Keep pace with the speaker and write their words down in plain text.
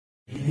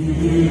There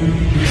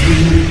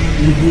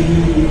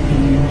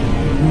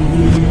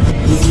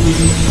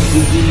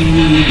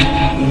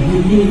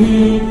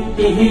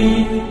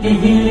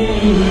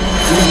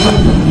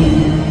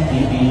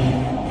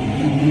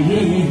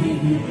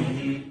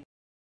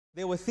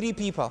were 3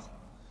 people,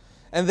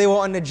 and they were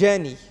on a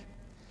journey,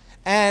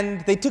 and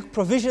they took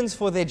provisions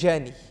for their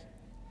journey.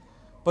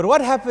 But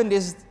what happened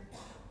is,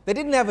 they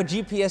didn't have a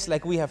GPS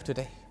like we have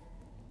today.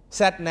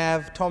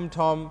 Sat-nav,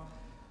 TomTom,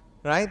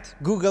 right?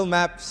 Google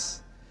Maps.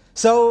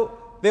 So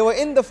they were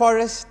in the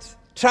forest,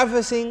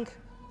 traversing,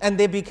 and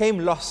they became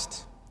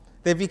lost.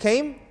 They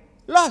became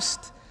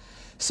lost.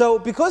 So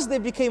because they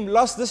became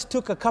lost, this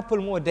took a couple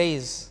more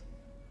days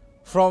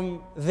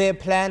from their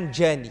planned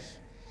journey.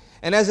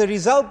 And as a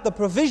result, the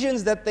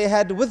provisions that they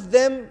had with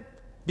them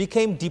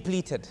became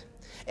depleted,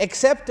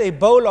 except a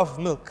bowl of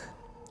milk.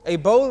 A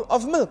bowl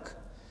of milk.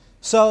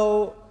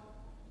 So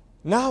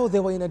now they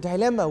were in a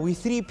dilemma. We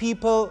 3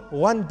 people,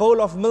 1 bowl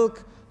of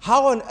milk.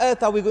 How on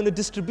earth are we going to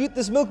distribute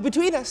this milk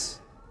between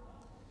us?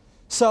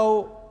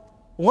 So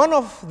one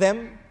of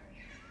them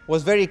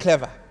was very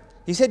clever.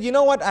 He said, you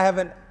know what, I have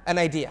an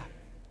idea.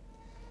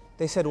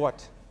 They said,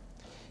 what?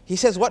 He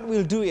says, what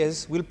we'll do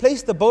is, we'll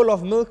place the bowl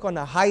of milk on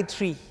a high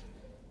tree,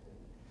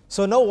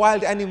 so no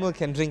wild animal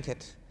can drink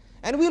it.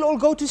 And we'll all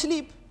go to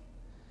sleep.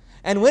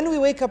 And when we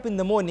wake up in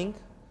the morning,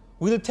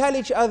 we'll tell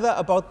each other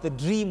about the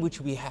dream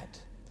which we had.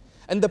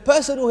 And the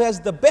person who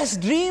has the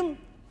best dream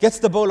gets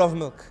the bowl of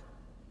milk.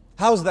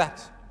 How's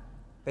that?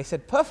 They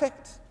said,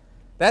 perfect.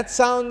 That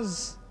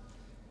sounds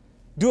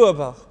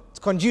doable. It's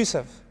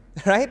conducive,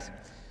 right?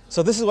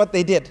 So this is what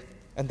they did.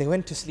 And they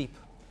went to sleep.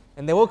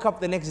 And they woke up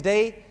the next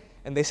day,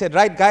 and they said,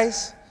 right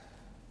guys,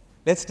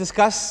 let's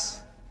discuss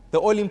the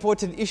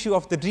all-important issue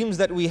of the dreams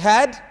that we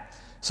had,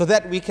 so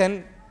that we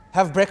can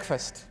have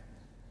breakfast.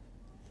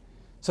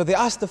 So they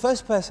asked the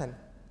first person,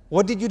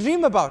 what did you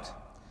dream about?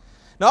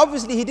 Now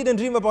obviously he didn't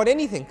dream about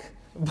anything,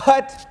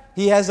 but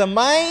he has a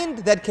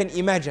mind that can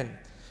imagine.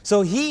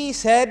 So he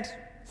said,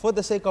 for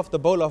the sake of the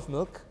bowl of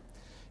milk,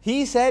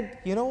 he said,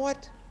 you know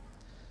what?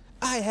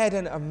 I had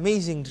an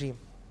amazing dream.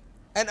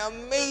 An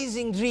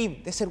amazing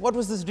dream. They said, what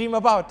was this dream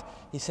about?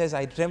 He says,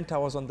 I dreamt I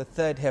was on the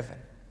 3rd heaven.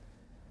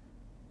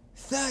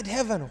 3rd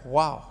heaven,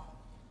 wow.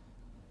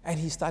 And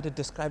he started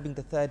describing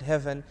the 3rd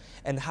heaven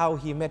and how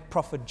he met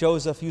Prophet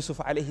Joseph, Yusuf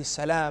alayhi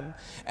salam,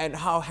 and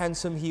how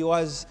handsome he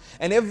was,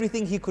 and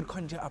everything he could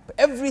conjure up,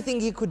 everything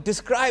he could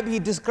describe, he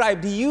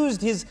described. He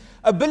used his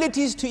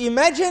abilities to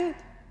imagine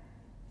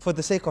for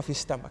the sake of his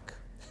stomach.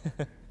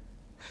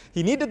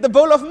 He needed the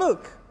bowl of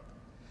milk.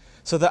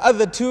 So the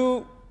other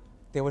 2,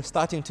 they were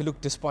starting to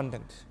look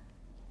despondent.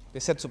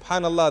 They said,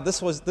 subhanallah,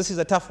 this is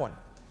a tough one.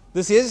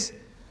 This is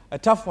a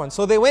tough one.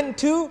 So they went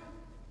to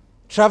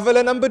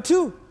traveler number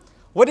 2.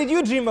 What did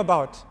you dream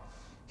about?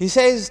 He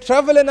says,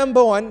 traveler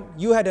number 1,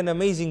 you had an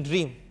amazing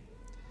dream.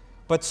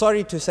 But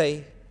sorry to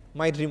say,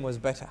 my dream was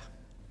better.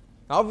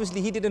 Now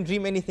obviously he didn't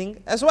dream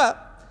anything as well.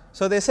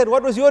 So they said,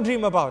 what was your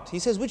dream about? He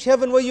says, which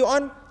heaven were you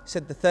on? He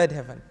said, the 3rd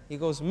heaven. He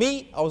goes,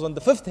 me, I was on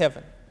the 5th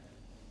heaven.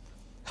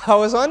 I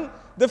was on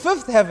the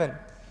 5th heaven.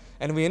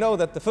 And we know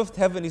that the 5th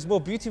heaven is more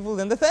beautiful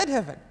than the 3rd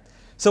heaven.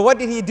 So what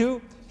did he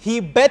do? He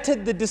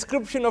bettered the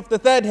description of the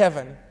 3rd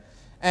heaven.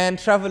 And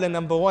traveler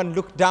number 1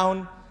 looked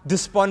down,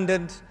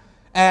 despondent,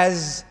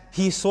 as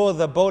he saw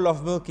the bowl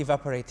of milk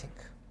evaporating.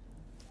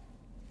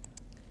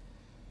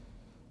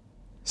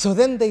 So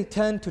then they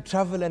turned to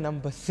traveler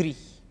number 3.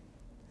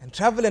 And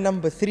traveler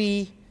number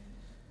 3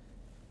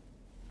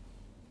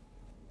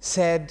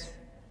 said,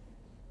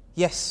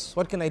 yes,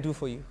 what can I do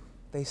for you?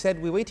 They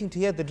said, we're waiting to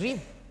hear the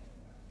dream.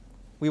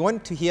 We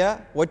want to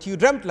hear what you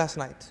dreamt last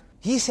night.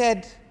 He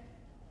said,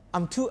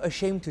 I'm too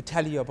ashamed to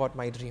tell you about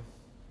my dream.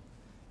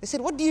 They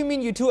said, what do you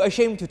mean you're too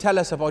ashamed to tell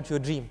us about your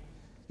dream?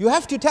 You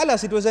have to tell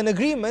us, it was an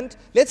agreement.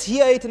 Let's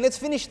hear it and let's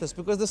finish this,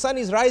 because the sun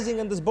is rising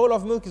and this bowl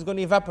of milk is going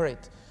to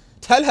evaporate.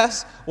 Tell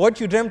us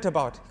what you dreamt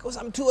about. He goes,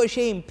 I'm too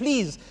ashamed,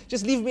 please,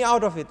 just leave me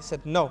out of it. He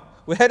said, no,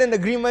 we had an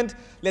agreement,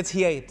 let's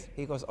hear it.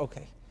 He goes,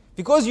 okay.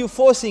 Because you're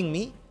forcing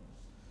me,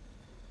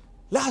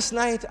 last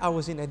night I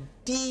was in a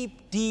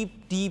deep,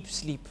 deep, deep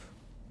sleep.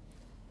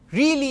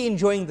 Really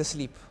enjoying the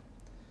sleep.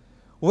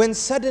 When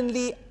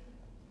suddenly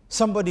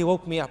somebody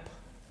woke me up.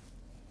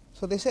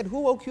 So they said,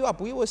 who woke you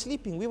up? We were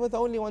sleeping, we were the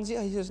only ones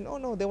here. He says,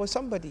 no, there was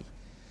somebody.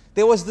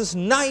 There was this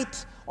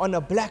knight on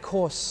a black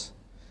horse.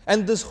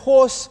 And this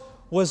horse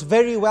was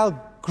very well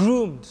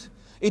groomed.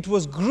 It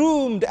was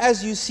groomed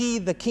as you see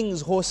the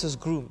king's horses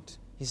groomed.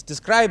 He's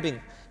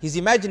describing, he's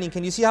imagining.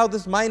 Can you see how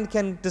this mind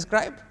can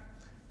describe?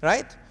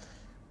 Right?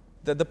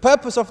 The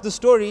purpose of the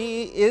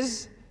story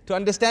is to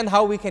understand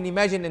how we can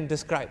imagine and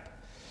describe.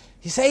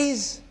 He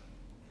says,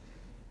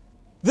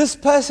 this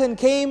person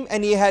came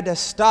and he had a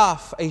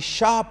staff, a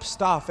sharp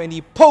staff, and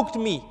he poked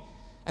me.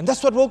 And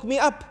that's what woke me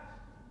up.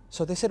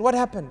 So they said, what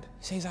happened?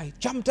 He says, I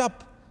jumped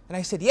up. And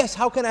I said, yes,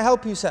 how can I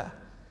help you, sir?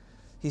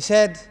 He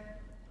said,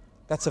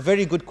 that's a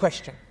very good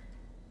question.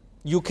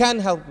 You can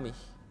help me.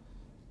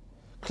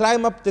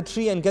 Climb up the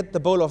tree and get the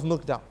bowl of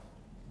milk down.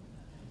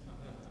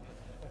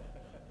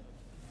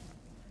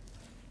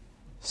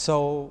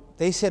 So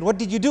they said, what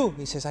did you do?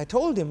 He says, I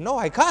told him, no,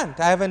 I can't.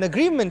 I have an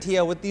agreement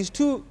here with these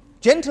two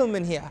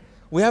gentlemen here.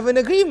 We have an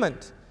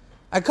agreement.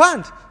 I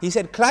can't. He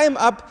said, climb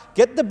up,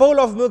 get the bowl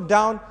of milk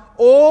down,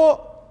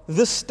 or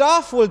the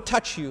staff will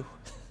touch you.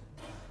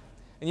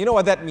 And you know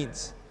what that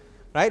means,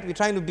 right? We're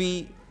trying to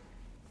be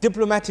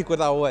diplomatic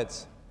with our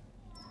words.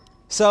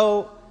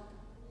 So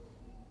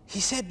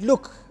he said,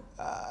 look,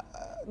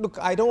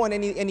 I don't want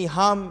any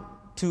harm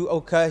to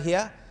occur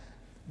here,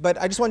 but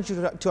I just want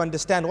you to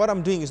understand what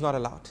I'm doing is not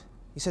allowed.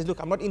 He says, look,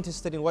 I'm not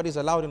interested in what is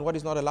allowed and what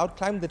is not allowed.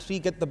 Climb the tree,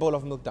 get the bowl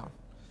of milk down.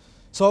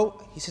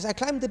 So he says, I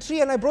climbed the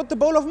tree and I brought the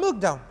bowl of milk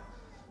down.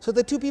 So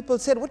the two people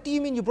said, what do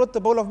you mean you brought the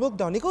bowl of milk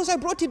down? He goes, I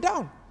brought it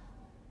down.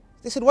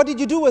 They said, what did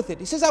you do with it?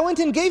 He says, I went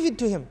and gave it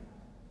to him.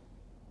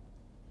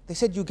 They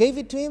said, you gave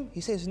it to him?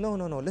 He says, no,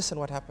 listen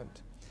what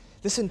happened.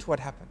 Listen to what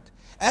happened.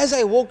 As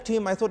I walked to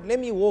him, I thought, let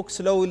me walk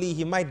slowly,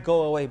 he might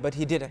go away, but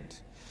he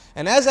didn't.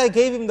 And as I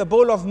gave him the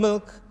bowl of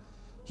milk,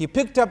 he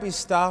picked up his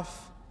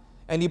staff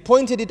and he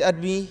pointed it at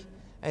me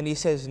and he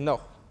says,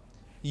 no,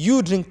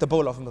 you drink the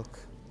bowl of milk.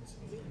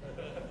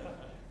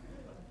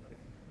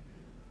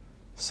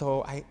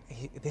 So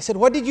they said,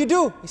 what did you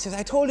do? He says,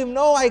 I told him,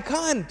 no, I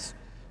can't.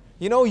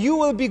 You know, you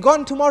will be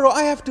gone tomorrow.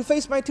 I have to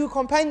face my two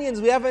companions.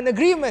 We have an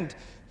agreement.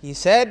 He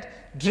said,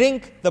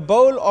 drink the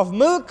bowl of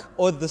milk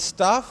or the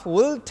staff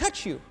will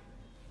touch you.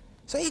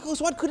 So he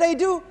goes, what could I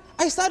do?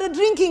 I started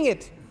drinking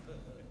it.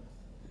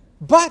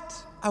 But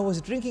I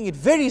was drinking it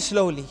very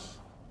slowly,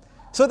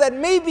 so that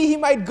maybe he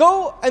might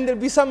go and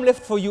there'll be some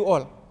left for you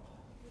all.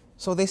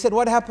 So they said,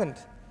 what happened?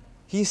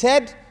 He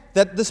said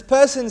that this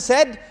person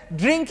said,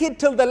 drink it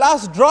till the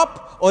last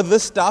drop or the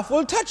staff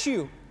will touch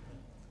you.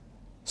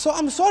 So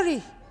I'm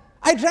sorry,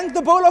 I drank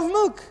the bowl of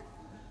milk.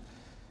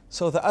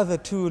 So the other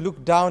two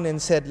looked down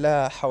and said,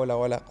 La hawla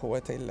wa la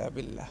quwwata illa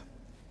billah.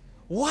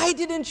 Why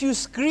didn't you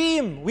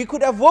scream? We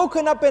could have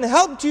woken up and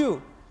helped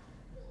you.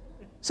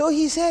 So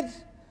he said,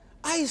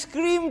 I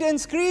screamed and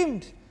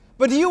screamed,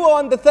 but you were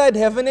on the third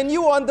heaven and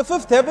you were on the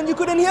fifth heaven, you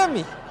couldn't hear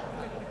me.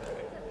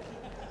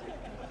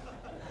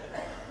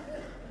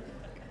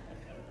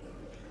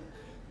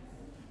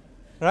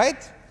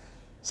 Right?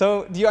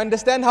 So do you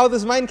understand how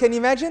this mind can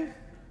imagine?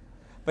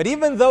 But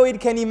even though it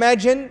can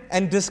imagine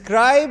and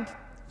describe,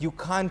 you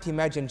can't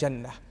imagine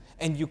Jannah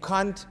and you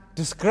can't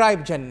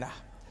describe Jannah.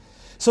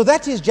 So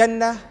that is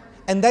Jannah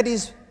and that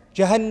is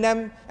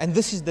Jahannam, and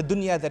this is the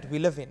dunya that we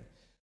live in.